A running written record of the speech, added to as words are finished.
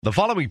The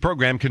following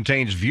program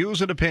contains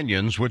views and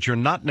opinions which are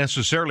not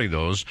necessarily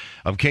those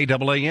of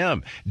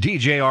KAAM,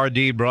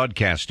 DJRD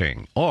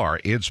Broadcasting, or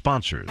its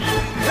sponsors.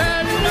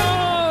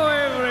 Hello,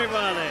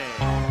 everybody!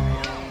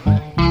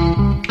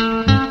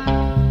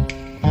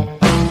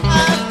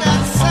 I've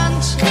got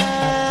sunshine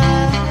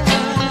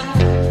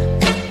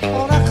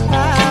on a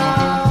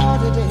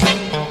cloudy day.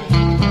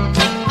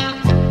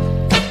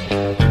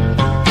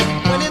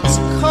 When it's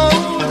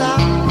cold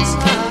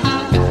outside,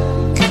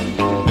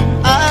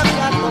 I've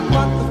got the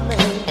month of May.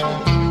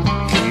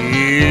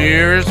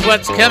 Here's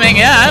what's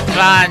coming up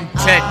on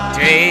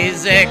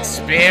today's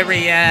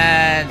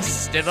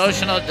experience.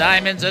 Devotional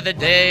Diamonds of the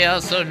Day,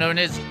 also known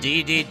as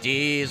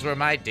DDDs, where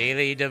my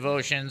daily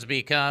devotions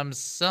become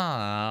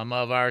some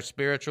of our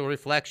spiritual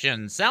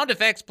reflections. Sound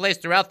effects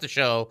placed throughout the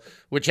show,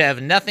 which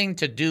have nothing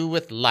to do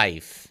with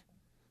life,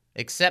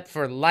 except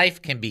for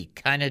life can be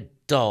kind of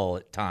dull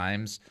at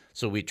times,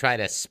 so we try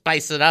to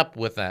spice it up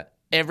with a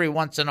every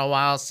once in a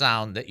while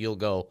sound that you'll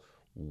go,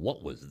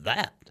 what was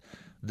that?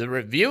 The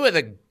review of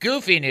the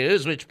goofy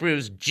news, which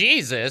proves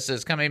Jesus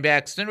is coming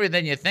back sooner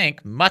than you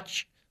think,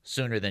 much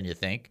sooner than you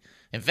think.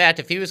 In fact,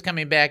 if he was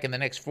coming back in the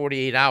next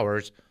 48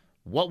 hours,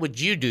 what would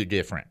you do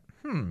different?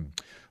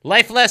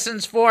 Life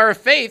lessons for our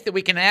faith that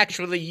we can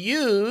actually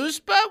use,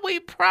 but we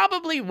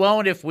probably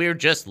won't if we're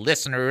just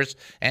listeners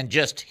and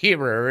just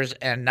hearers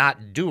and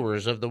not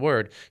doers of the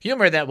word.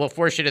 Humor that will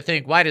force you to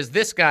think, why does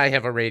this guy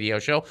have a radio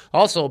show?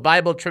 Also,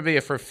 Bible trivia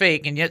for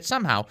fake, and yet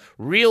somehow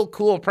real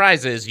cool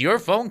prizes, your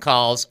phone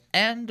calls,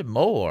 and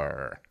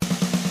more.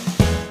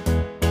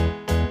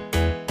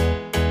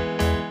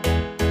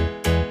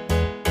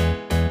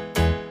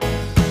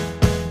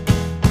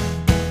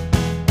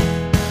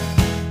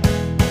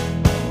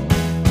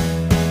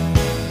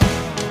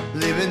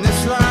 Living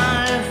this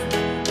life,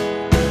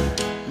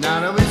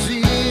 not always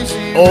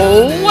easy.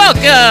 Oh,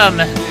 welcome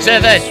to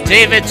the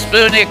David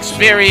Spoon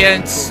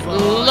Experience,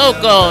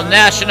 local,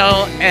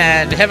 national,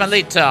 and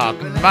heavenly talk.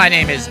 My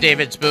name is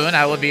David Spoon.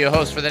 I will be your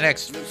host for the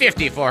next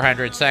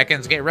 5,400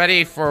 seconds. Get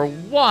ready for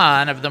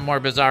one of the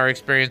more bizarre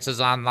experiences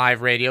on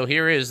live radio.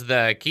 Here is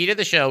the key to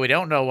the show. We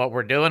don't know what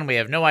we're doing. We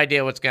have no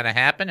idea what's going to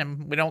happen,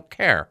 and we don't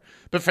care.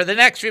 But for the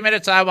next few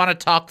minutes, I want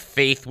to talk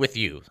faith with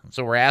you.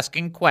 So we're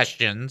asking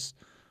questions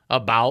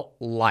about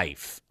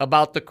life,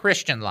 about the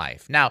Christian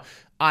life. Now,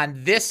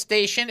 on this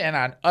station and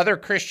on other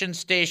Christian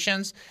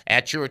stations,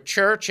 at your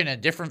church and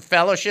in different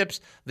fellowships,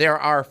 there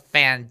are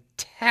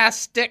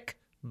fantastic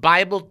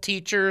Bible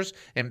teachers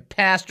and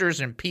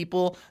pastors and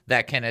people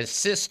that can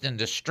assist and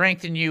to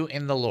strengthen you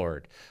in the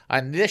Lord.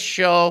 On this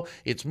show,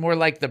 it's more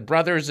like the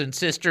brothers and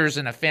sisters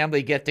in a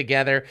family get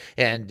together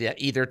and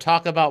either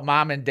talk about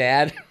mom and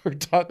dad or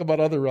talk about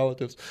other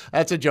relatives.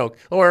 That's a joke.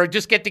 Or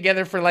just get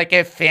together for like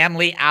a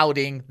family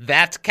outing.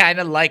 That's kind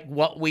of like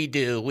what we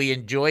do. We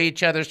enjoy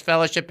each other's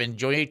fellowship,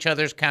 enjoy each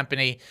other's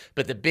company.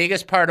 But the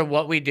biggest part of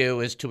what we do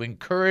is to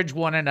encourage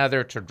one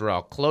another to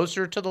draw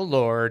closer to the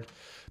Lord,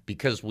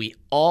 because we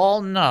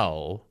all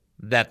know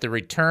that the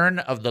return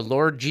of the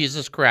Lord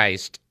Jesus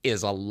Christ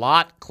is a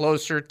lot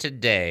closer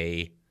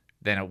today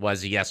than it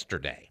was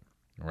yesterday,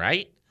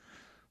 right?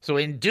 So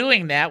in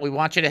doing that, we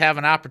want you to have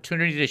an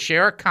opportunity to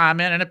share a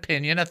comment, an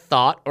opinion, a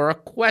thought, or a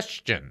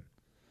question,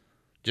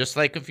 just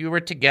like if you were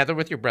together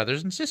with your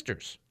brothers and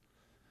sisters.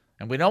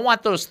 And we don't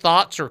want those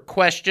thoughts or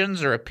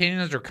questions or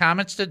opinions or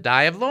comments to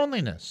die of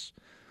loneliness.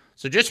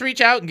 So just reach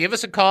out and give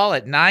us a call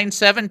at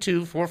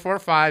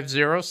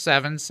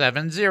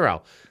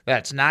 972-445-0770.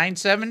 That's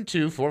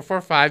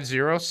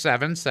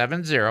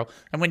 972-445-0770.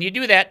 And when you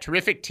do that,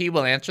 Terrific T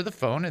will answer the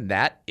phone, and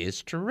that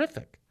is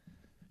terrific.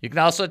 You can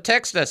also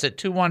text us at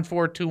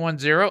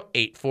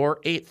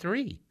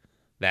 214-210-8483.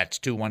 That's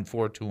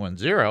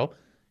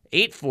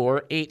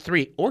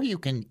 214-210-8483. Or you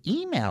can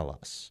email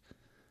us,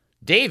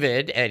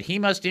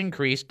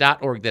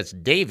 david@hemustincrease.org. That's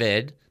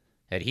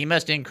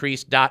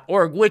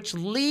david@hemustincrease.org, which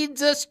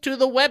leads us to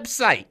the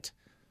website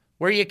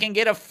where you can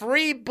get a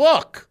free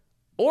book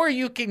or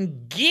you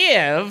can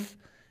give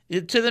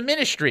it to the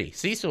ministry.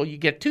 See, so you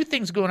get two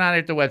things going on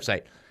at the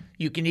website.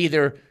 You can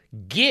either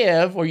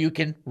give or you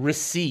can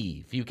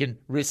receive. You can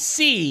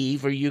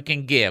receive or you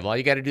can give. All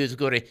you got to do is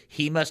go to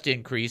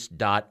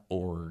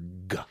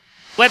hemustincrease.org.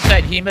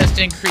 Website,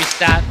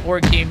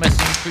 hemustincrease.org,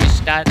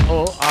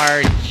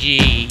 hemustincrease.org.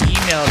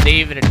 Email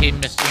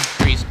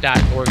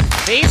david@hemustincrease.org.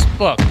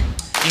 Facebook,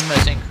 He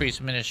Must Increase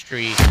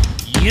Ministry.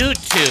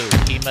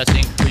 YouTube, He Must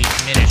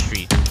Increase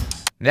Ministry.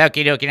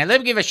 Okie dokie. Now,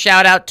 let me give a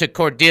shout out to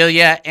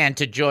Cordelia and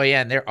to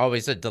Joyanne. They're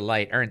always a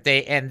delight, aren't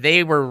they? And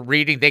they were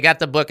reading, they got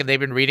the book and they've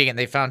been reading it and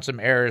they found some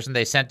errors and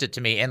they sent it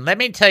to me. And let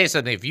me tell you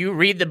something. If you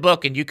read the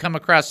book and you come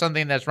across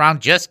something that's wrong,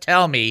 just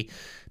tell me.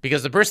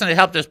 Because the person that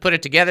helped us put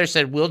it together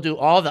said, we'll do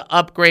all the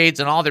upgrades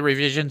and all the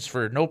revisions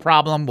for no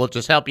problem. We'll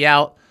just help you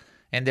out.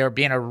 And they're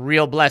being a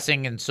real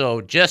blessing. And so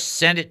just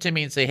send it to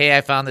me and say, hey, I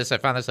found this. I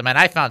mean,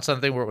 I found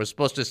something where it was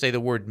supposed to say the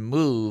word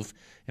move,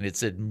 and it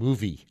said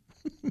movie.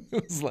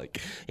 It was like,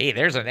 hey,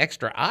 there's an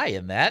extra I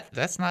in that.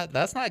 That's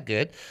not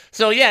good.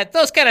 So yeah,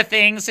 those kind of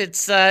things. It's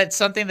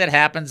something that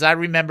happens. I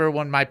remember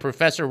when my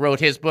professor wrote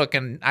his book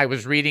and I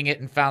was reading it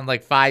and found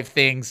like 5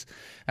 things.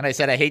 And I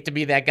said, I hate to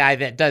be that guy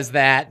that does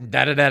that, and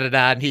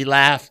da-da-da-da-da. And he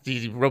laughed.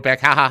 He wrote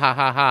back, ha, ha, ha,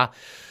 ha, ha.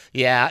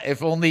 Yeah,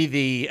 if only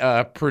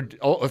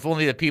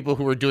the people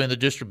who were doing the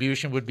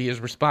distribution would be as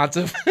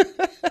responsive.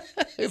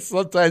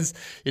 Sometimes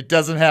it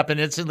doesn't happen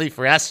instantly.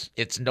 For us,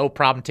 it's no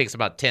problem. It takes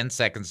about 10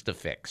 seconds to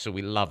fix. So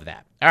we love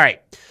that. All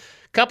right.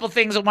 Couple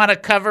things I want to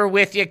cover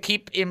with you.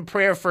 Keep in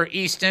prayer for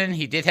Easton.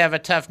 He did have a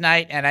tough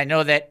night, and I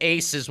know that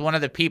Ace is one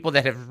of the people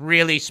that have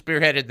really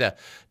spearheaded the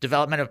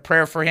development of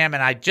prayer for him,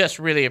 and I just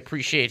really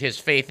appreciate his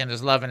faith and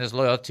his love and his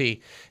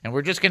loyalty, and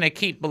we're just going to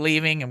keep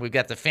believing, and we've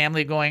got the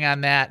family going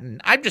on that,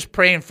 and I'm just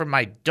praying for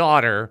my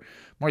daughter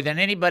more than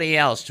anybody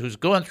else who's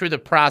going through the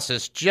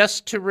process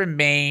just to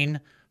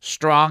remain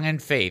strong in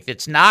faith.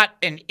 It's not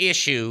an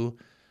issue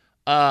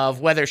of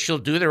whether she'll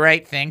do the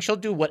right thing. She'll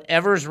do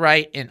whatever's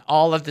right in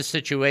all of the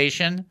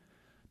situation,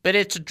 but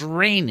it's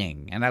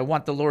draining, and I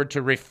want the Lord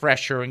to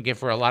refresh her and give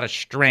her a lot of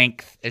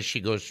strength as she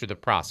goes through the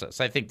process.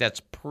 I think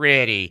that's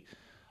pretty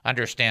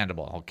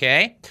understandable,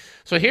 okay?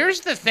 So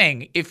here's the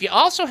thing. If you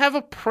also have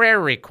a prayer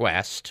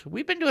request,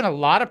 we've been doing a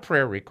lot of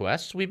prayer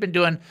requests. We've been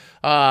doing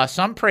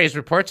some praise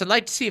reports. I'd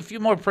like to see a few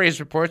more praise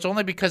reports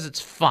only because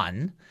it's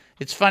fun.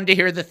 It's fun to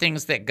hear the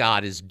things that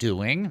God is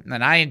doing,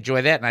 and I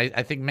enjoy that, and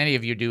I think many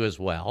of you do as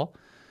well.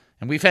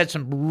 And we've had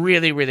some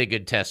really, really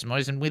good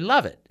testimonies, and we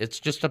love it. It's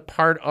just a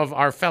part of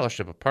our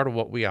fellowship, a part of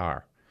what we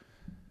are.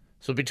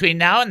 So between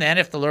now and then,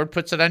 if the Lord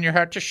puts it on your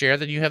heart to share,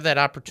 then you have that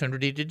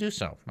opportunity to do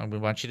so, and we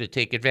want you to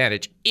take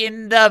advantage.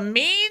 In the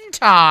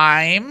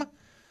meantime,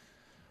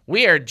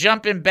 we are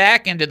jumping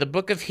back into the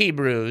book of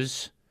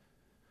Hebrews.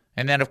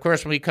 And then, of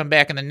course, when we come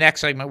back in the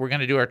next segment, we're going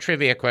to do our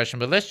trivia question.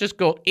 But let's just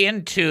go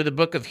into the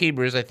book of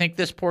Hebrews. I think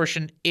this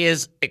portion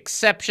is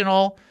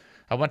exceptional.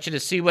 I want you to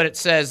see what it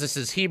says. This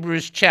is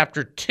Hebrews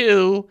chapter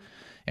 2,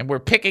 and we're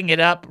picking it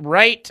up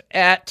right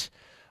at,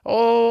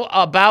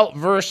 about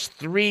verse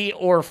 3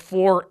 or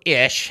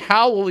 4-ish.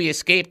 How will we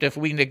escape if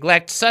we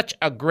neglect such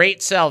a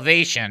great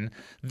salvation?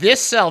 This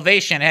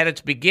salvation had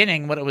its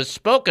beginning when it was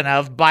spoken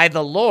of by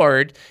the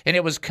Lord, and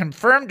it was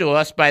confirmed to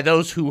us by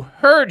those who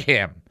heard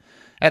him.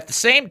 At the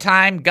same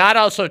time, God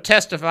also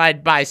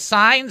testified by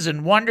signs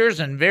and wonders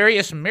and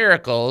various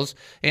miracles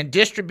and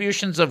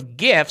distributions of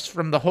gifts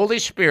from the Holy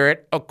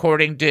Spirit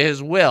according to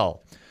his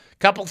will. A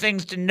couple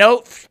things to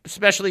note,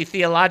 especially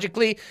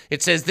theologically.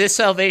 It says this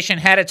salvation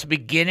had its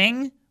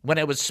beginning when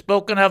it was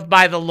spoken of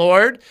by the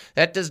Lord.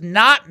 That does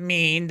not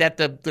mean that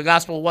the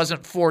gospel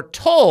wasn't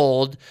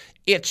foretold.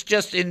 It's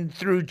just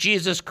through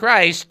Jesus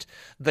Christ,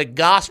 the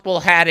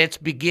gospel had its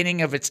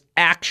beginning of its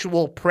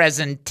actual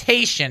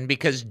presentation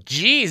because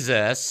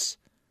Jesus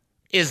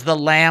is the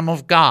Lamb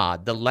of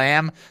God, the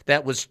Lamb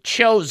that was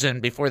chosen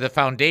before the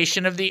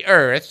foundation of the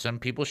earth. Some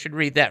people should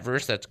read that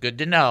verse. That's good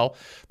to know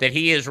that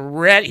he is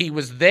he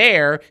was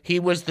there.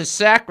 He was the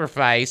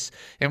sacrifice.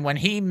 And when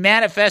he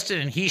manifested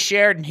and he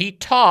shared and he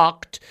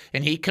talked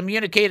and he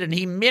communicated and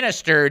he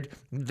ministered,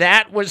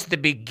 that was the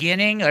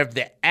beginning of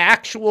the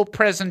actual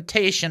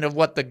presentation of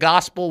what the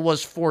gospel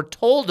was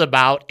foretold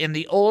about in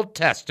the Old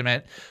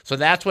Testament. So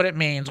that's what it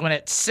means when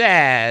it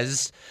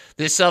says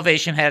this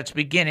salvation had its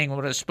beginning when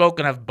it was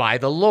spoken of by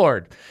the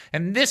Lord.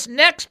 And this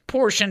next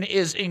portion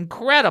is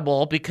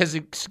incredible because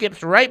it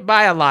skips right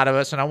by a lot of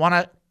us, and I want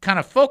to kind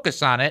of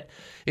focus on it.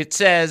 It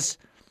says,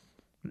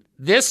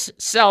 this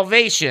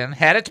salvation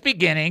had its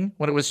beginning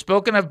when it was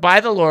spoken of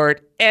by the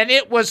Lord, and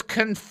it was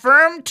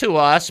confirmed to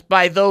us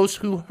by those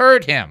who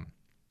heard him.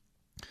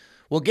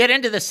 We'll get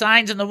into the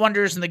signs and the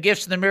wonders and the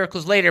gifts and the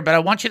miracles later, but I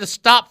want you to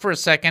stop for a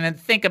second and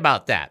think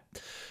about that.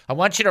 I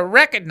want you to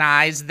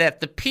recognize that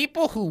the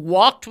people who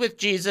walked with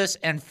Jesus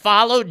and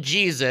followed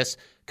Jesus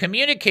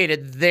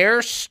communicated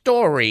their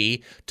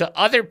story to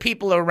other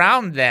people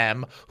around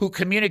them who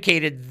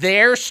communicated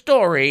their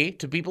story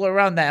to people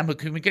around them who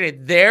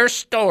communicated their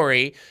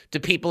story to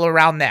people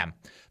around them.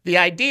 The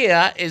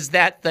idea is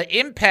that the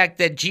impact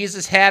that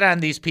Jesus had on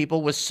these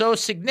people was so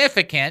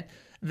significant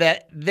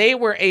that they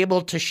were able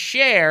to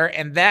share,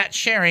 and that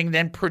sharing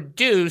then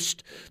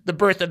produced the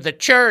birth of the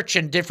church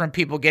and different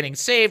people getting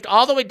saved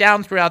all the way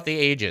down throughout the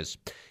ages.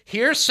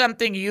 Here's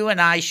something you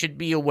and I should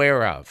be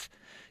aware of.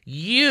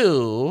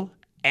 You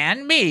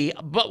and me,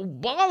 but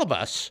all of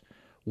us,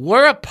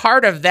 were a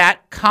part of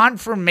that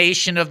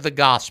confirmation of the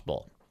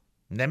gospel.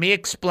 Let me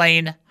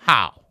explain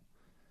how.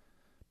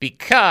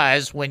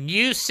 Because when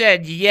you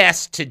said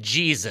yes to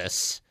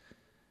Jesus,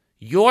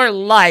 your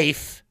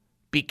life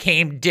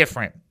became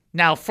different.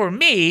 Now, for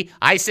me,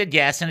 I said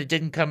yes, and it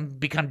didn't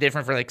become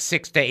different for like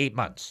 6 to 8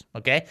 months,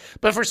 okay?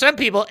 But for some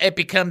people, it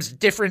becomes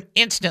different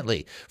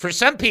instantly. For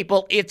some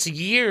people, it's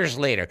years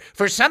later.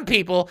 For some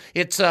people,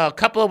 it's a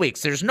couple of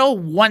weeks. There's no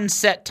one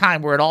set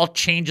time where it all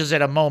changes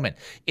at a moment.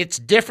 It's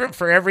different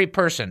for every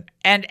person.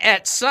 And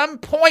at some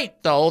point,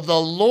 though,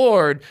 the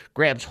Lord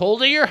grabs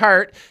hold of your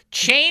heart,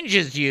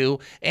 changes you,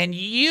 and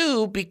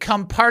you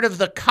become part of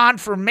the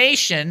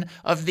confirmation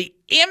of the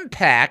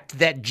impact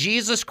that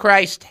Jesus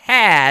Christ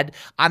had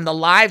on the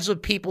lives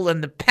of people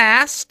in the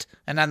past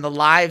and on the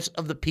lives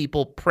of the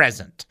people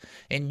present.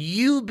 And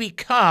you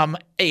become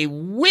a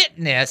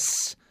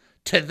witness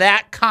to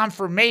that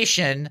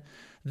confirmation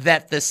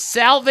that the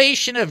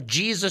salvation of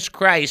Jesus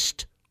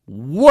Christ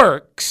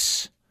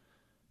works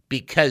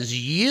because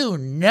you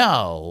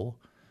know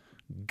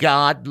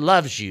God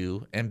loves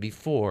you and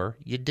before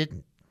you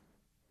didn't.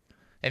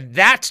 And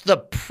that's the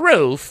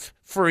proof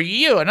for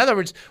you. In other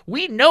words,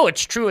 we know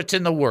it's true. It's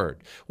in the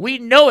Word. We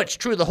know it's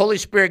true. The Holy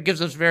Spirit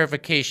gives us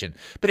verification.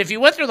 But if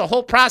you went through the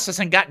whole process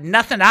and got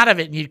nothing out of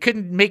it and you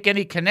couldn't make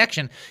any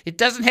connection, it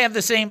doesn't have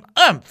the same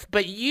oomph.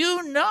 But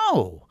you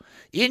know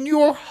in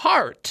your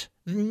heart,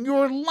 in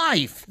your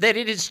life, that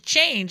it has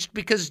changed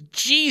because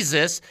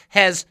Jesus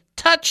has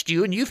touched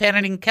you and you've had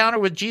an encounter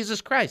with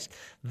Jesus Christ.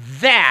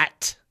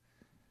 That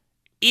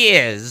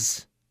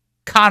is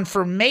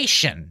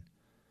confirmation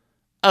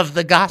of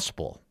the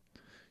gospel.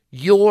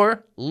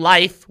 Your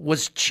life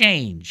was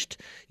changed.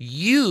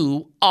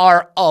 You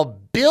are a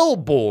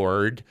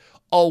billboard,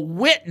 a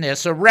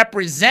witness, a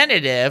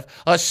representative,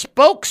 a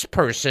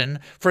spokesperson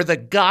for the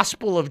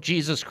gospel of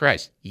Jesus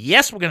Christ.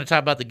 Yes, we're going to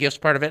talk about the gifts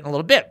part of it in a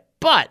little bit,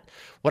 but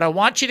what I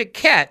want you to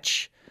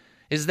catch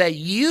is that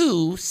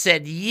you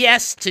said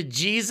yes to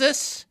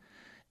Jesus,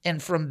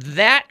 and from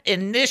that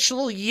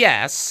initial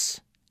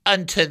yes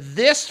unto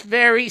this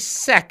very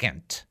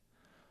second,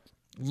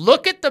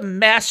 look at the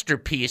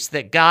masterpiece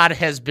that God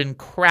has been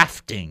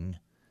crafting,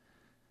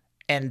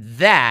 and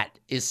that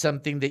is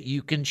something that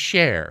you can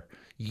share.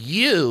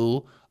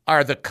 You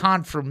are the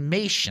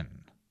confirmation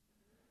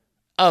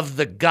of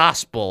the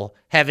gospel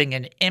having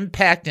an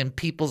impact in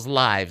people's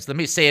lives. Let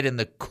me say it in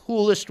the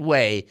coolest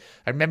way.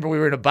 I remember we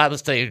were in a Bible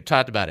study and we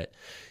talked about it.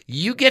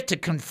 You get to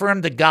confirm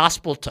the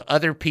gospel to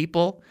other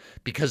people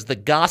because the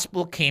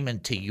gospel came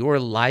into your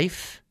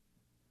life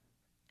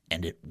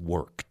and it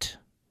worked.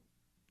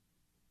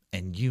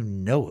 And you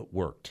know it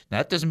worked. Now,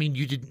 that doesn't mean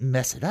you didn't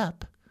mess it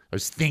up.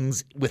 There's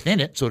things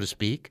within it, so to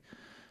speak,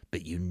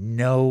 but you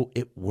know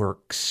it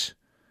works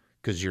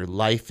because your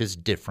life is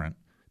different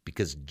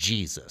because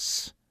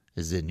Jesus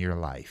is in your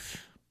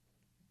life.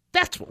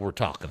 That's what we're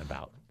talking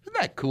about. Isn't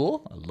that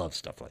cool? I love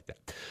stuff like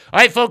that. All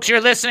right, folks, you're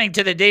listening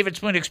to the David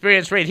Spoon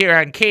Experience right here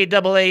on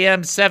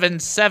KAAM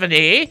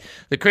 770,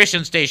 the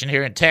Christian station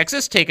here in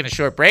Texas. Taking a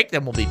short break,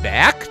 then we'll be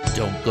back.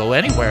 Don't go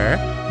anywhere.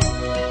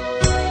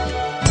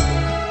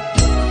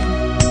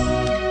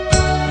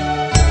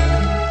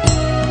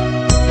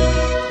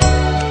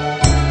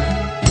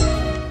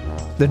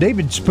 The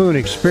David Spoon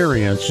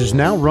Experience is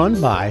now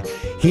run by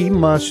He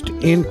Must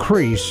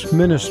Increase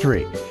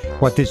Ministry.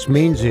 What this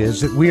means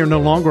is that we are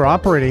no longer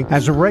operating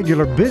as a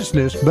regular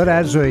business, but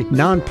as a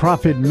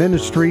nonprofit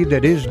ministry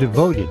that is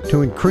devoted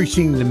to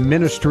increasing the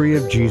ministry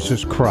of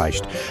Jesus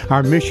Christ.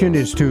 Our mission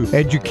is to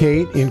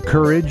educate,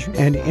 encourage,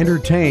 and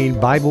entertain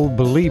Bible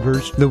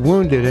believers, the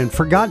wounded and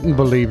forgotten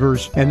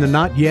believers, and the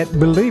not yet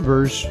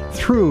believers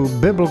through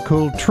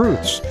biblical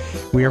truths.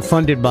 We are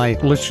funded by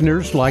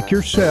listeners like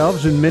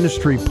yourselves and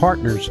ministry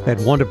partners that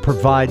want to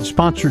provide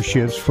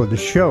sponsorships for the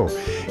show.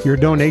 Your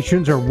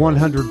donations are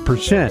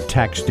 100%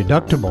 tax deductible.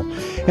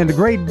 And the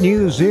great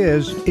news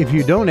is, if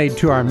you donate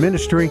to our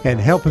ministry and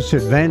help us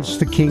advance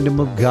the kingdom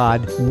of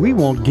God, we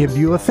won't give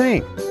you a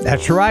thing.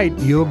 That's right,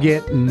 you'll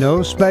get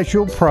no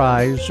special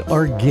prize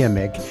or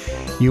gimmick.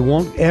 You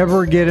won't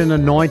ever get an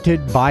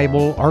anointed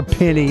Bible or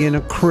penny in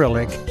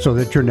acrylic so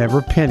that you're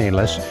never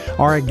penniless,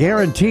 or a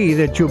guarantee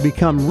that you'll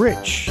become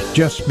rich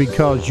just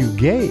because you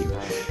gave.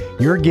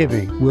 Your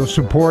giving will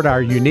support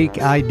our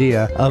unique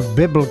idea of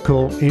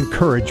biblical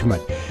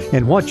encouragement.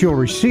 And what you'll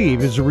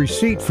receive is a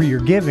receipt for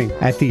your giving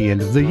at the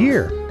end of the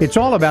year. It's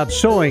all about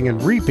sowing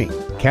and reaping.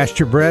 Cast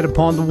your bread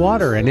upon the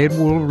water, and it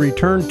will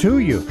return to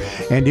you.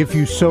 And if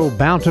you sow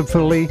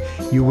bountifully,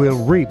 you will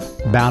reap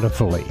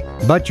bountifully.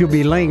 But you'll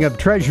be laying up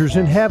treasures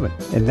in heaven,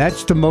 and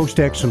that's the most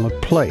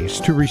excellent place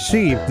to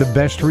receive the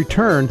best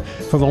return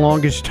for the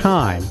longest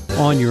time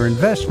on your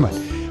investment.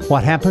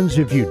 What happens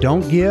if you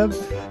don't give?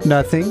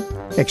 Nothing,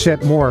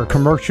 except more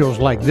commercials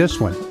like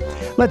this one.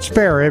 Let's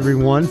spare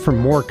everyone from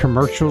more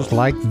commercials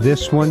like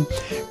this one.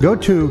 Go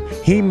to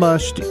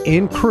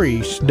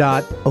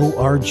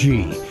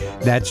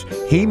HeMustIncrease.org. That's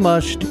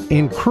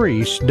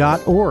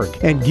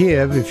HeMustIncrease.org, and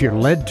give if you're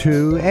led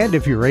to and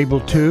if you're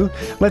able to.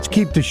 Let's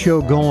keep the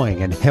show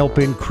going and help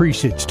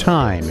increase its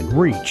time and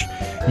reach.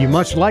 You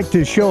must like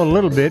this show a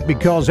little bit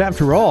because,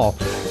 after all,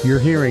 you're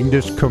hearing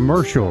this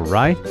commercial,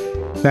 right?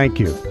 Thank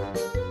you.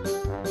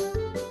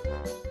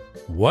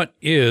 What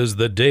is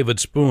the David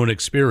Spoon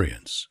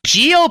Experience?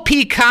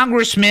 GOP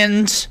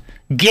congressman's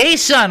gay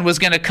son was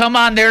going to come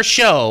on their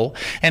show,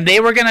 and they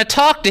were going to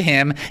talk to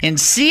him, and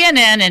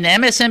CNN and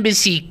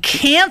MSNBC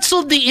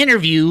canceled the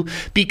interview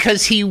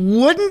because he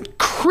wouldn't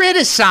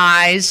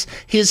criticize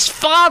his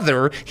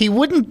father. He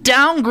wouldn't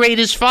downgrade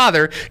his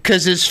father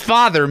because his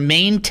father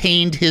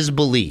maintained his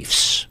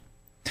beliefs.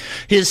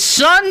 His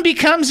son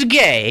becomes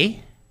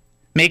gay,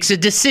 makes a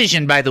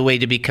decision, by the way,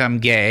 to become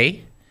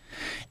gay,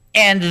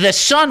 And the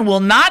son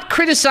will not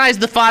criticize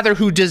the father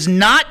who does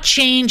not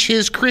change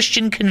his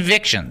Christian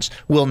convictions,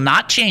 will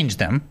not change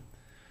them.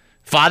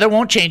 Father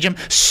won't change him.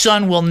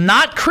 Son will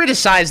not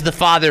criticize the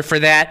father for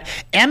that.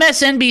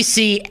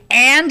 MSNBC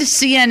and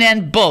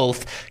CNN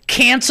both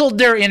canceled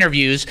their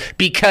interviews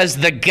because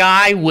the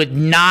guy would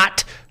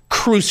not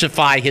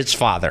crucify his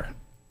father.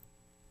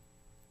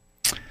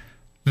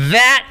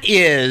 That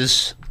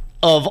is,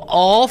 of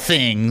all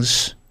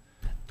things,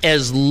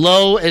 as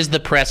low as the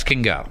press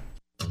can go.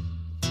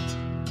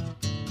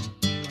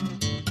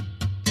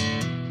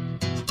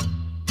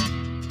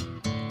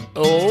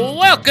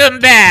 Welcome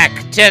back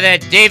to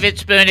the David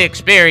Spoon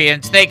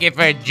Experience. Thank you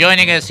for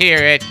joining us here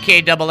at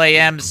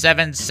KAAM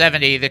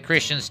 770, the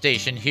Christian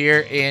station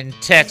here in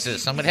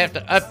Texas. I'm going to have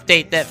to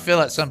update that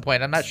fill at some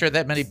point. I'm not sure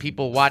that many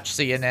people watch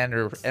CNN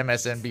or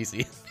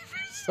MSNBC.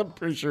 I'm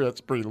pretty sure that's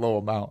a pretty low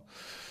amount.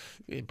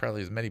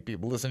 Probably as many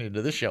people listening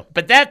to this show.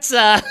 But that's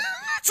a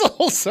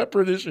whole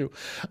separate issue.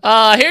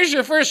 Here's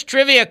your first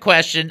trivia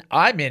question.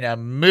 I'm in a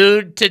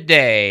mood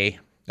today.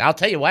 I'll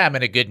tell you why I'm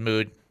in a good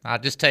mood. I'll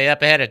just tell you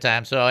up ahead of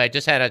time. So I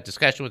just had a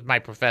discussion with my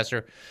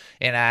professor,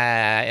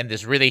 and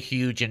this really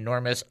huge,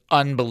 enormous,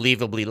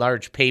 unbelievably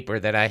large paper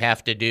that I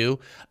have to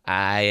do,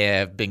 I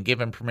have been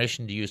given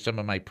permission to use some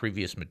of my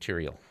previous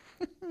material.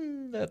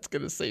 That's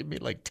going to save me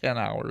like 10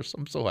 hours.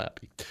 I'm so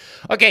happy.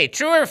 Okay,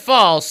 true or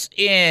false?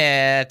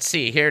 Let's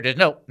see, here it is.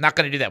 No, not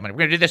going to do that one. We're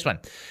going to do this one.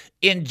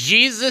 In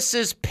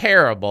Jesus'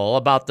 parable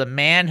about the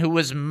man who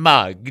was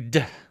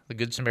mugged, the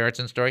Good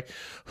Samaritan story,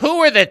 who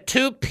were the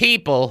two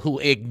people who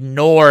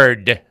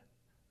ignored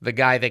the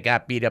guy that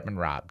got beat up and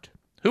robbed?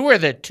 Who were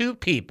the two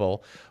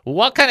people?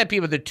 What kind of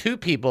people are the two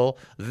people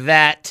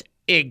that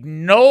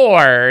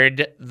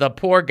ignored the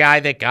poor guy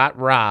that got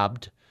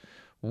robbed?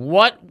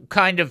 What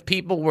kind of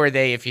people were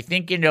they? If you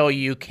think you know,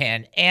 you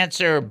can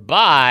answer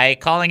by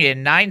calling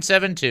in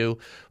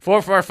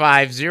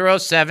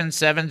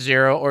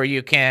 972-445-0770, or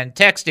you can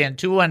text in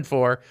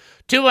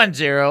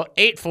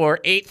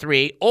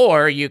 214-210-8483,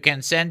 or you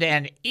can send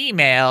an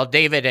email,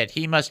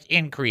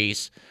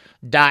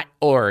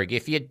 david@hemustincrease.org.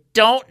 If you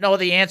don't know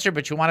the answer,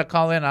 but you want to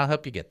call in, I'll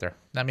help you get there.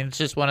 I mean, it's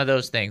just one of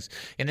those things.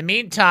 In the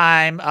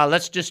meantime,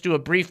 let's just do a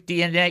brief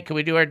DNA. Can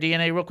we do our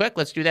DNA real quick?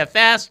 Let's do that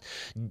fast.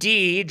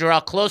 D, draw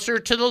closer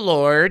to the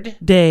Lord.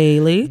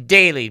 Daily.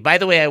 Daily. By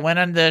the way, I went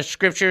on the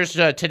scriptures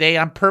today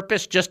on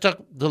purpose just to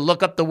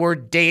look up the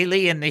word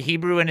daily in the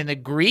Hebrew and in the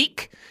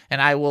Greek,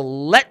 and I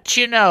will let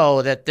you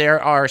know that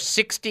there are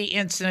 60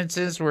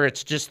 instances where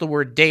it's just the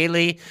word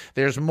daily.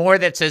 There's more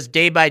that says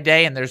day by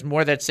day, and there's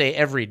more that say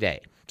every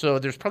day. So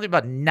there's probably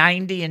about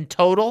 90 in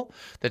total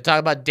that talk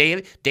about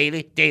daily,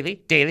 daily,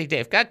 daily, daily,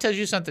 daily. If God tells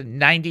you something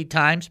 90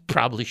 times,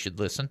 probably should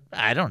listen.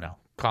 I don't know.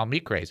 Call me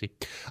crazy.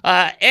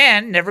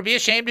 And never be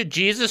ashamed of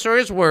Jesus or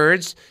his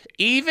words.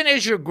 Even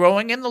as you're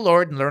growing in the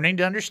Lord and learning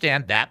to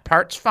understand, that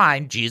part's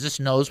fine. Jesus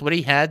knows what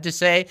he had to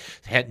say,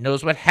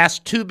 knows what has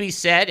to be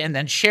said, and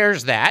then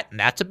shares that. And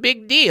that's a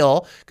big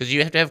deal because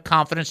you have to have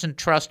confidence and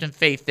trust and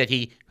faith that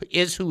he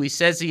is who he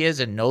says he is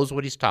and knows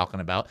what he's talking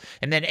about.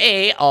 And then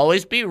A,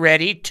 always be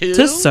ready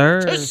to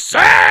serve. To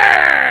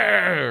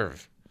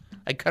serve.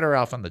 I cut her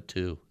off on the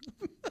 2.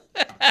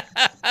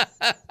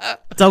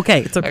 It's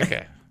okay. It's okay.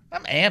 Okay.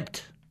 I'm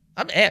amped.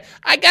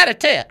 I got to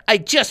tell you, I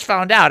just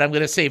found out I'm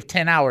going to save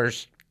 10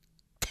 hours,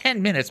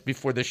 10 minutes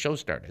before the show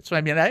started. So,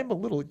 I mean, I'm a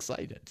little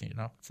excited, you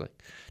know. It's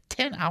like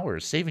 10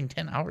 hours, saving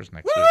 10 hours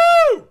next week.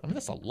 I mean,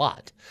 that's a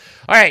lot.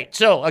 All right.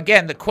 So,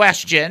 again, the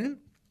question,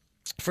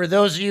 for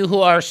those of you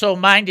who are so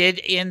minded,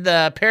 in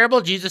the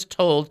parable Jesus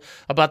told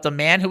about the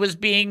man who was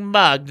being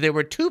mugged, there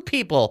were two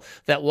people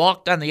that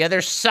walked on the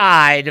other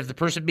side of the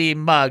person being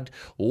mugged.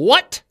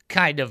 What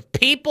kind of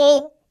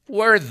people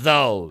were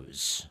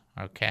those?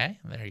 Okay,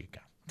 there you go.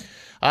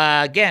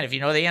 Again, if you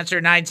know the answer,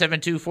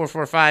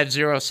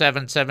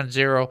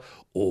 972-445-0770,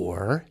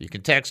 or you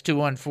can text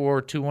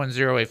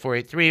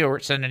 214-210-8483, or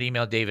send an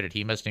email,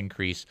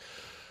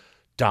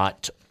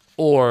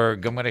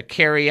 david@hemustincrease.org. I'm going to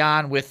carry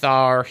on with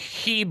our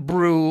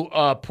Hebrew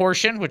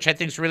portion, which I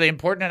think is really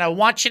important, and I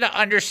want you to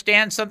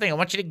understand something. I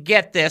want you to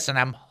get this, and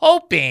I'm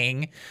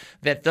hoping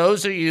that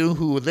those of you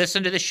who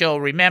listen to the show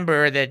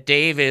remember that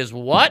Dave is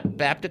what?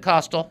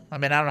 Baptist-costal. I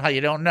mean, I don't know how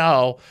you don't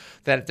know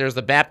that there's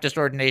the Baptist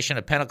ordination,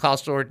 a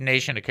Pentecostal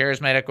ordination, a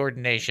charismatic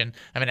ordination.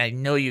 I mean, I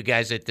know you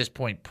guys at this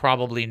point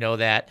probably know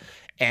that.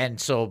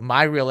 And so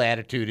my real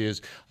attitude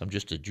is I'm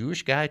just a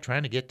Jewish guy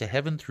trying to get to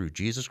heaven through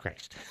Jesus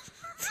Christ.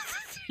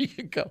 There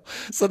you go.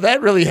 So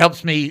that really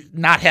helps me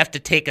not have to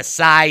take a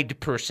side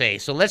per se.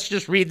 So let's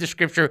just read the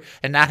scripture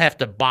and not have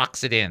to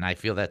box it in. I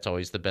feel that's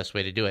always the best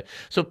way to do it.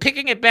 So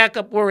picking it back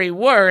up where we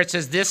were, it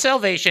says this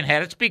salvation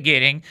had its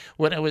beginning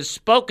when it was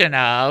spoken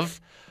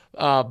of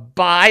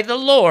by the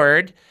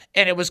Lord,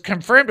 and it was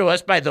confirmed to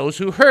us by those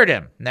who heard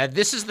him. Now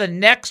this is the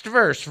next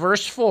verse,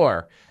 verse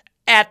 4.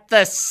 At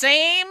the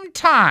same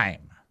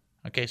time.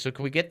 Okay, so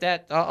can we get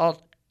that?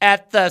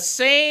 At the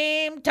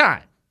same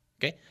time.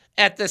 Okay.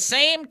 At the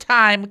same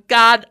time,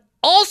 God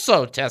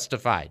also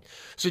testified.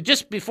 So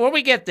just before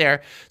we get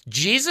there,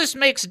 Jesus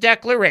makes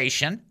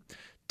declaration,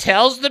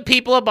 tells the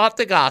people about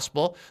the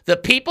gospel. The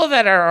people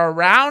that are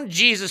around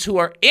Jesus who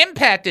are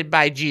impacted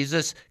by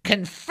Jesus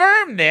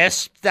confirm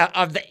this,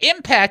 of the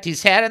impact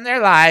he's had in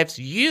their lives.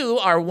 You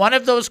are one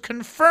of those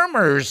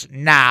confirmers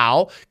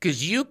now,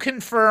 because you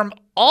confirm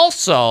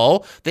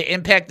also the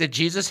impact that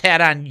Jesus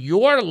had on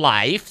your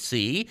life,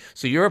 see?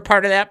 So you're a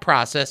part of that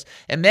process.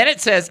 And then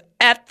it says,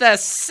 at the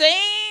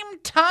same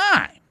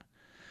time,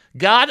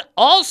 God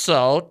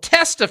also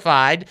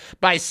testified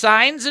by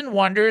signs and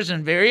wonders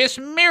and various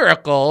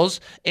miracles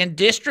and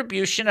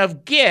distribution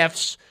of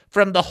gifts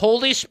from the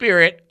Holy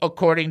Spirit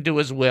according to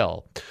his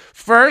will.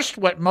 First,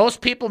 what most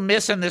people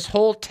miss in this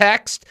whole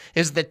text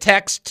is the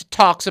text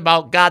talks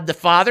about God the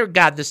Father,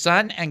 God the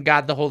Son, and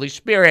God the Holy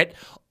Spirit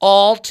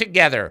all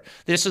together.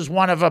 This is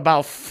one of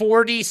about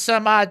 40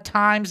 some odd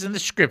times in the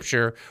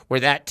scripture where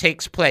that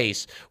takes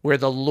place, where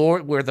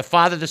the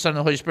Father, the Son, and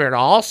the Holy Spirit are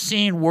all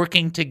seen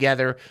working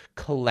together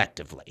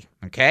collectively.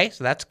 Okay?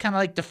 So that's kind of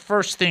like the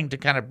first thing to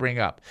kind of bring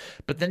up.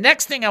 But the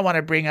next thing I want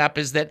to bring up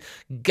is that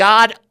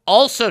God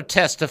also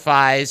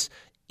testifies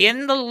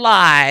in the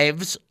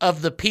lives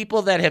of the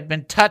people that have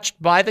been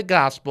touched by the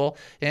gospel.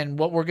 And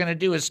what we're going to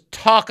do is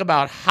talk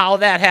about how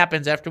that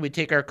happens after we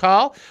take our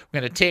call.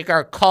 We're going to take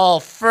our call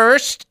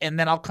first, and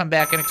then I'll come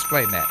back and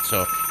explain that.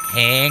 So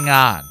hang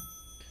on.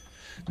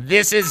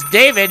 This is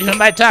David. Who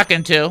am I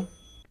talking to?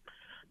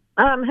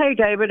 Hey,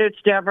 David,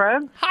 it's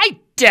Deborah. Hi,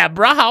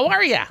 Deborah. How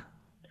are you?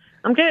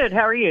 I'm good.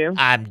 How are you?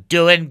 I'm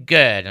doing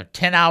good.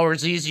 10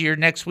 hours easier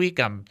next week.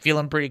 I'm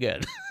feeling pretty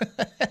good.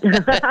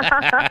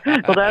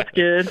 Well, that's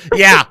good.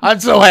 Yeah, I'm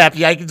so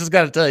happy. I just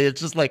got to tell you,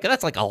 it's just like,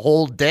 that's like a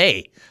whole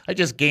day. I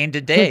just gained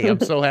a day. I'm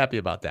so happy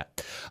about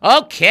that.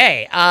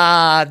 Okay,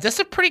 this is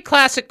a pretty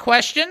classic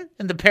question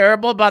in the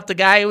parable about the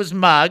guy who was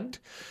mugged.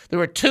 There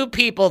were two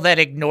people that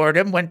ignored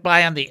him, went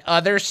by on the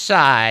other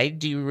side.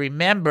 Do you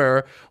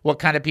remember what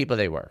kind of people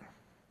they were?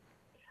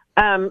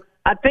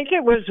 I think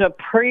it was a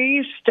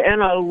priest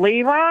and a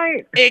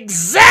Levite.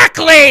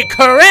 Exactly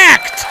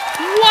correct.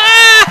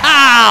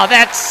 Wow,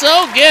 that's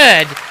so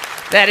good.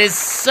 That is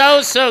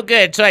so, so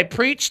good. So I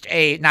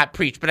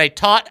I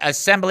taught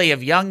assembly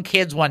of young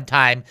kids one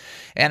time,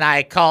 and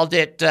I called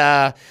it,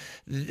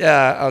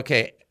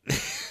 okay,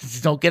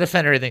 don't get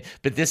offended or anything,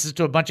 but this is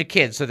to a bunch of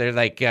kids. So they're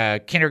like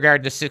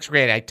kindergarten to sixth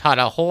grade. I taught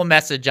a whole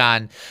message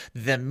on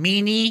the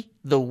meanie,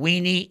 the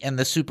weenie, and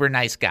the super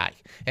nice guy.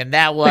 And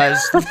that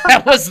was the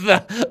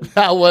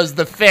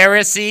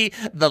Pharisee,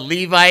 the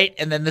Levite,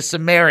 and then the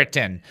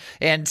Samaritan.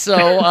 And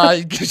so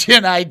it gives you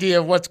an idea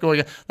of what's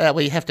going on. That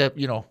way you have to,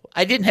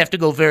 I didn't have to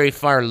go very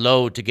far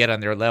low to get on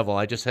their level.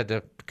 I just had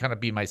to kind of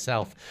be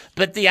myself.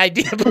 But the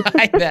idea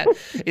behind that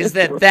is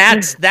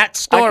that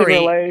story. I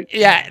can relate.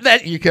 Yeah,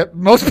 that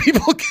most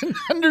people can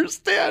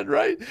understand,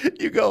 right?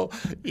 You go,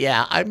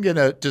 yeah, I'm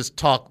gonna just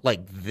talk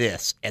like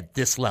this at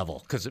this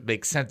level because it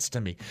makes sense to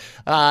me.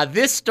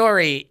 This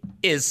story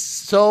is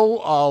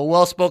so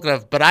well spoken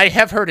of, but I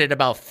have heard it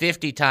about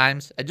 50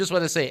 times. I just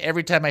want to say,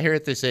 every time I hear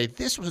it, they say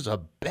this was a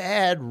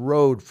bad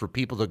road for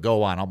people to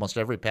go on. Almost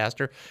every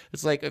pastor.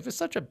 It's like, if it's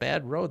such a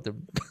bad road,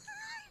 then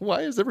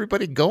why is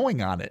everybody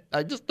going on it?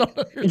 I just don't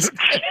understand.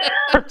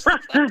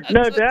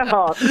 No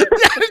doubt.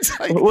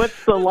 Like,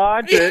 what's the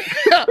logic?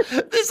 Yeah,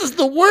 this is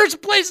the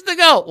worst place to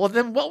go. Well,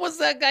 then what was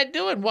that guy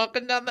doing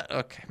walking down the...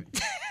 Okay.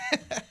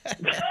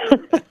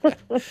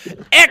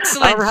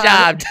 Excellent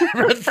job,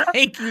 Deborah.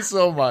 Thank you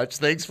so much.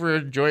 Thanks for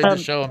enjoying the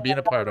show and being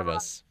a part of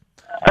us.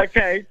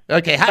 Okay.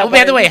 Okay.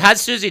 By the way,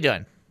 how's Susie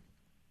doing?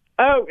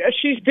 Oh,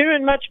 she's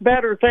doing much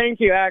better. Thank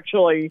you,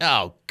 actually.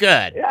 Oh,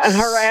 good.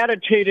 Her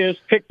attitude has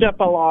picked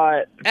up a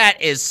lot.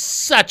 That is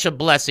such a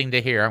blessing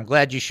to hear. I'm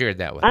glad you shared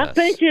that with us. I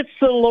think it's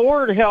the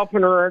Lord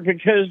helping her,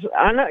 because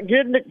I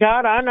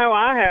know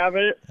I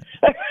haven't.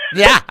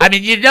 Yeah, I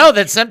mean,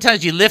 that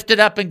sometimes you lift it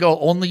up and go,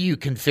 only you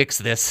can fix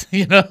this.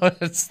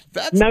 That's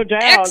no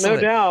doubt, excellent.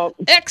 no doubt.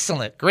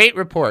 Excellent. Great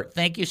report.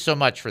 Thank you so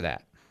much for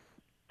that.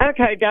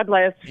 Okay, God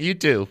bless. You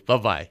too.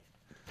 Bye-bye.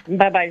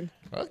 Bye-bye.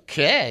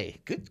 Okay,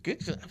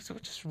 good. So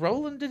we're just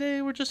rolling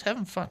today. We're just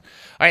having fun.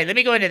 All right, let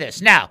me go into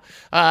this. Now,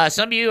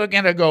 some of you are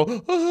going to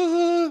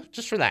go,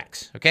 just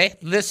relax, okay?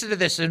 Listen to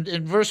this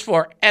in verse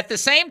 4. At the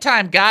same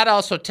time, God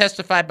also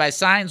testified by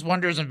signs,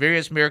 wonders, and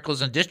various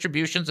miracles and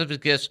distributions of his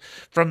gifts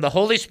from the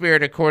Holy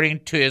Spirit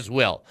according to his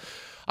will.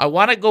 I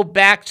want to go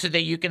back so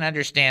that you can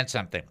understand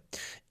something.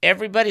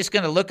 Everybody's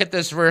going to look at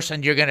this verse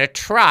and you're going to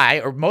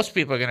try, or most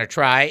people are going to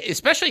try,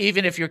 especially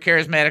even if you're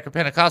charismatic or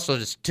Pentecostal,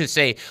 to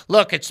say,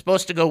 look, it's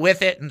supposed to go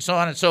with it and so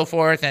on and so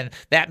forth. And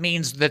that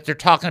means that they're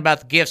talking about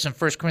the gifts in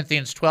 1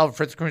 Corinthians 12,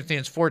 1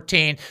 Corinthians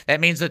 14. That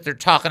means that they're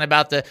talking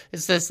about it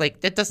says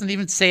like, that doesn't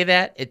even say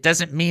that. It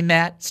doesn't mean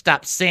that.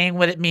 Stop saying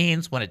what it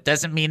means. When it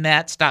doesn't mean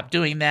that, stop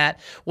doing that.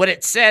 What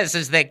it says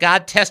is that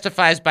God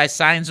testifies by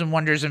signs and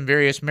wonders and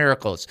various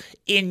miracles.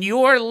 In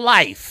your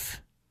life,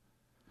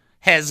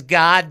 has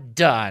God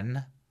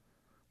done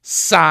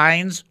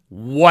signs,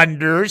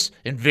 wonders,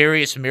 and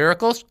various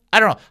miracles? I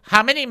don't know.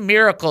 How many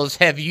miracles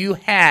have you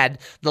had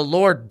the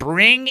Lord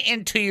bring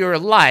into your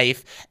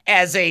life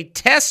as a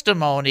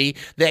testimony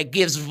that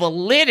gives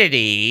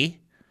validity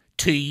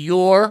to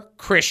your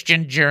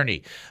Christian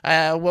journey?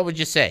 What would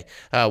you say?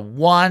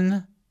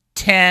 1,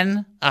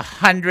 10,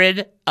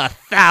 100,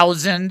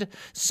 1,000.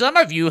 Some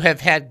of you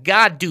have had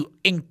God do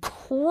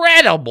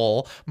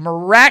incredible,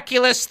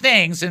 miraculous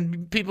things,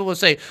 and people will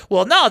say,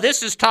 well, no,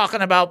 this is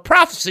talking about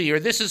prophecy, or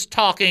this is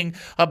talking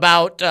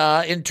about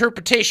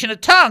interpretation of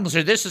tongues,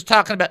 or this is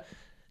talking about...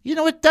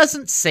 It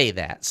doesn't say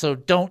that, so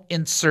don't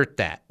insert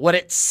that. What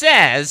it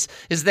says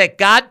is that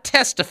God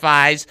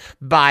testifies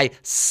by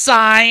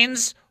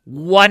signs,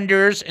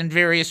 wonders, and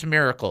various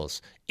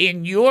miracles.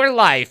 In your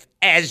life,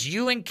 as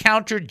you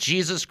encountered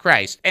Jesus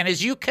Christ and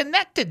as you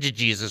connected to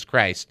Jesus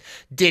Christ,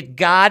 did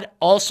God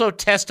also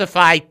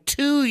testify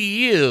to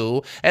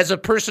you as a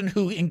person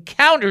who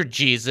encountered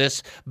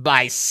Jesus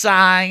by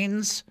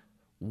signs,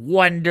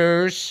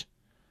 wonders,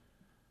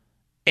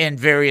 and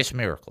various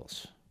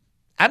miracles?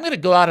 I'm going to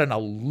go out on a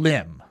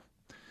limb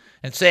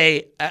and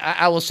say,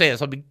 I will say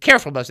this, I'll be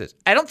careful about this.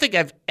 I don't think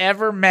I've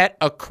ever met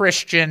a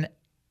Christian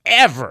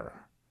ever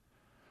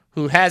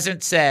who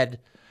hasn't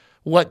said,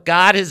 what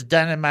God has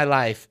done in my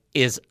life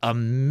is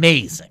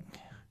amazing.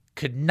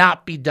 Could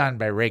not be done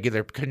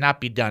could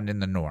not be done in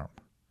the norm.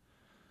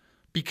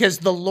 Because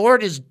the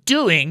Lord is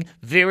doing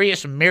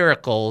various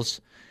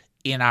miracles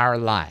in our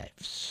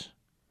lives.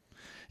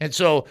 And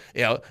so,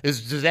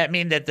 does that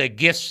mean that the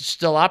gifts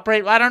still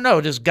operate? I don't know.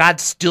 Is God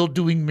still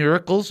doing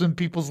miracles in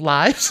people's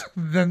lives?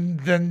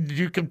 Then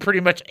you can pretty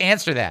much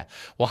answer that.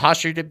 Well, how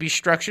should it be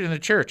structured in the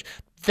church?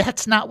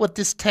 That's not what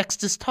this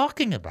text is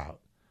talking about.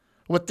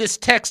 What this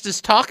text is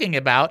talking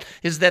about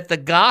is that the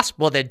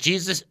gospel that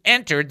Jesus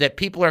entered, that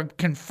people are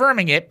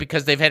confirming it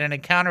because they've had an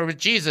encounter with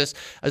Jesus,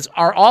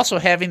 are also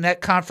having that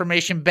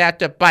confirmation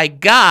backed up by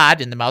God,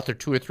 in the mouth of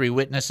 2 or 3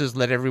 witnesses,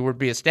 let every word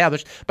be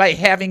established, by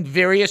having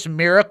various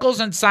miracles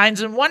and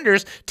signs and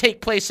wonders take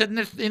place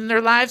in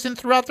their lives and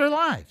throughout their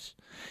lives.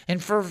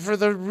 And for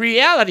the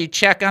reality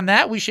check on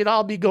that, we should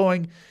all be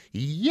going,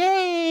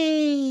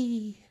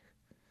 yay!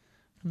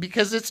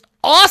 Because it's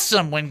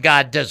awesome when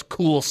God does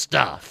cool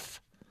stuff.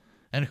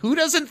 And who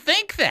doesn't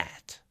think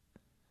that?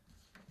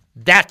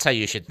 That's how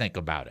you should think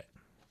about it.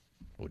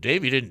 Well,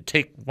 Dave, you didn't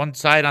take one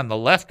side on the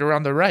left or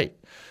on the right.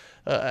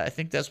 I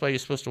think that's why you're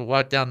supposed to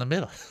walk down the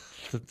middle.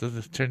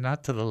 Turn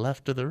not to the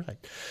left or the right.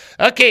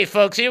 Okay,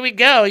 folks, here we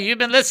go. You've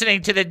been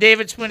listening to the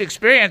David Spoon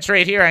Experience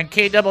right here on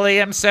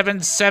KAAM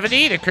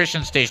 770, the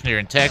Christian station here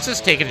in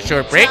Texas. Taking a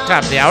short break.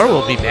 Top of the hour.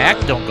 We'll be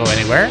back. Don't go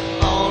anywhere.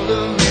 All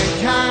of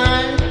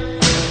mankind,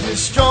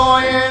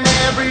 destroying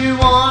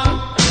everyone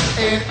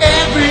and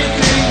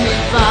everything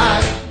they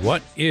find.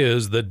 What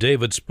is the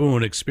David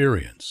Spoon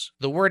Experience?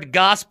 The word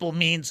gospel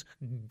means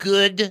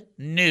good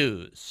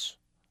news.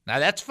 Now,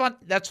 that's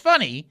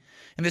funny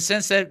in the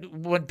sense that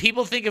when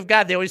people think of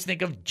God, they always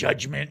think of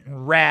judgment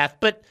and wrath.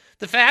 But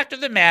the fact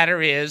of the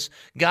matter is,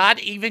 God,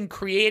 even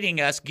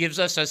creating us, gives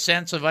us a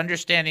sense of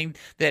understanding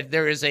that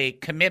there is a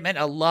commitment,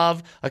 a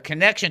love, a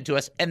connection to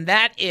us, and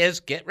that is,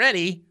 get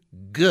ready,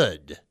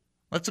 good.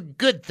 That's a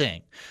good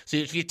thing. So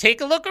if you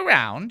take a look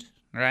around,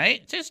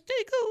 right, just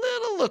take a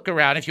little look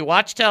around. If you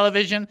watch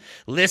television,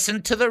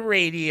 listen to the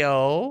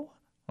radio,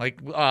 like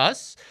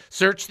us,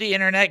 search the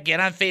internet,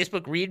 get on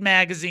Facebook, read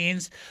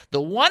magazines.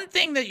 The one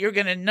thing that you're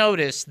going to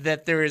notice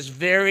that there is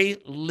very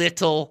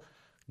little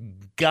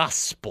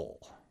gospel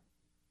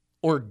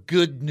or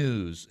good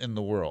news in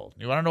the world.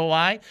 You want to know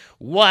why?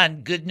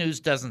 One, good news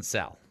doesn't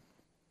sell.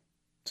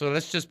 So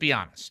let's just be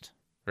honest,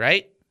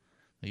 right?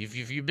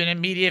 If you've been in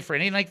media for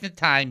any length of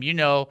time, you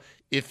know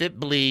if it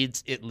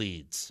bleeds, it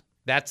leads.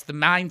 That's the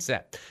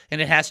mindset.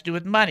 And it has to do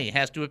with money. It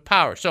has to do with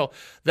power. So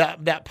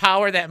that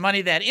power, that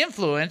money, that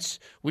influence,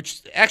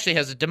 which actually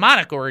has a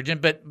demonic origin,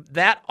 but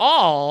that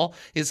all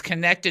is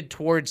connected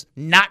towards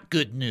not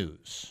good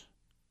news.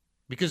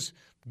 Because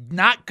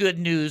not good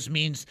news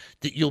means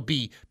that you'll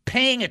be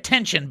paying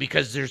attention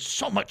because there's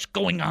so much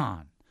going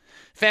on. In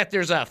fact,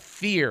 there's a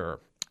fear,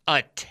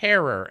 a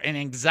terror, an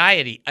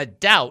anxiety, a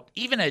doubt,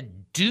 even a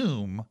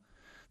doom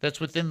that's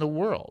within the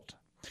world.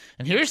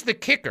 And here's the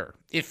kicker.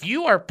 If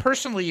you are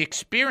personally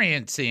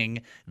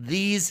experiencing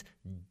these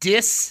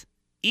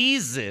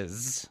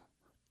dis-eases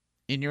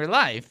in your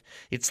life,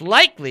 it's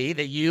likely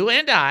that you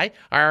and I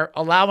are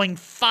allowing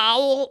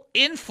foul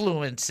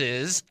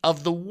influences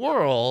of the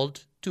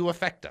world to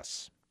affect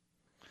us.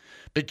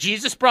 But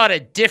Jesus brought a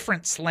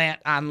different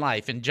slant on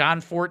life. In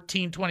John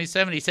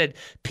 14:27, he said,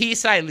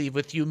 "Peace I leave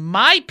with you,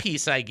 my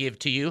peace I give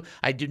to you.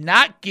 I do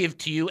not give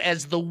to you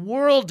as the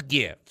world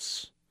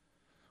gives."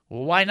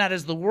 Well, why not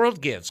as the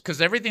world gives?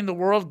 Because everything the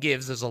world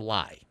gives is a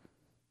lie.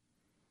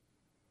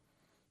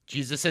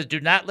 Jesus says, "Do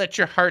not let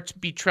your hearts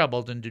be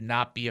troubled and do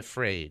not be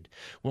afraid."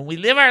 When we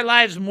live our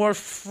lives more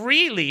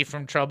freely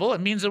from trouble, it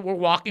means that we're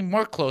walking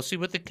more closely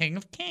with the King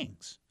of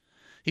Kings.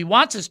 He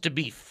wants us to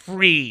be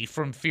free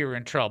from fear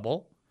and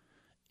trouble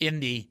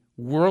in the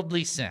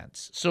worldly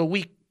sense. So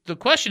the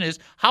question is,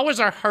 how is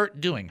our heart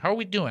doing? How are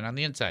we doing on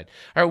the inside?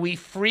 Are we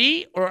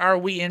free or are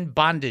we in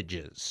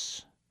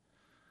bondages?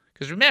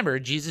 Because remember,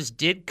 Jesus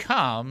did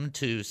come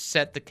to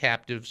set the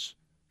captives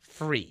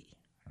free,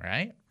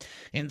 right?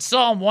 In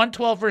Psalm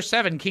 112, verse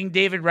 7, King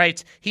David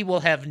writes, he will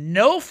have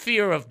no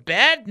fear of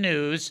bad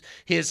news.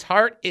 His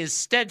heart is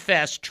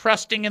steadfast,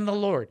 trusting in the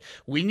Lord.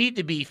 We need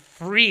to be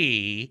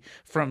free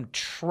from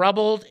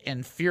troubled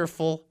and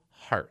fearful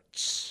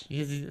hearts.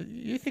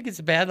 You think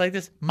it's bad like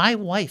this? My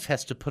wife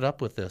has to put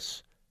up with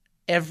this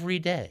every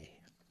day.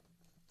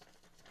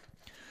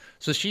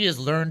 So she has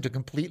learned to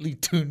completely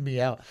tune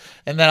me out.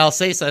 And then I'll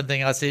say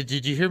something. I'll say,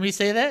 did you hear me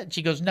say that? And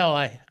she goes, no,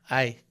 I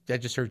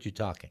just heard you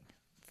talking.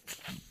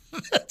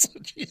 That's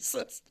what she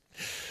says.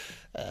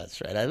 That's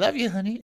right. I love you, honey.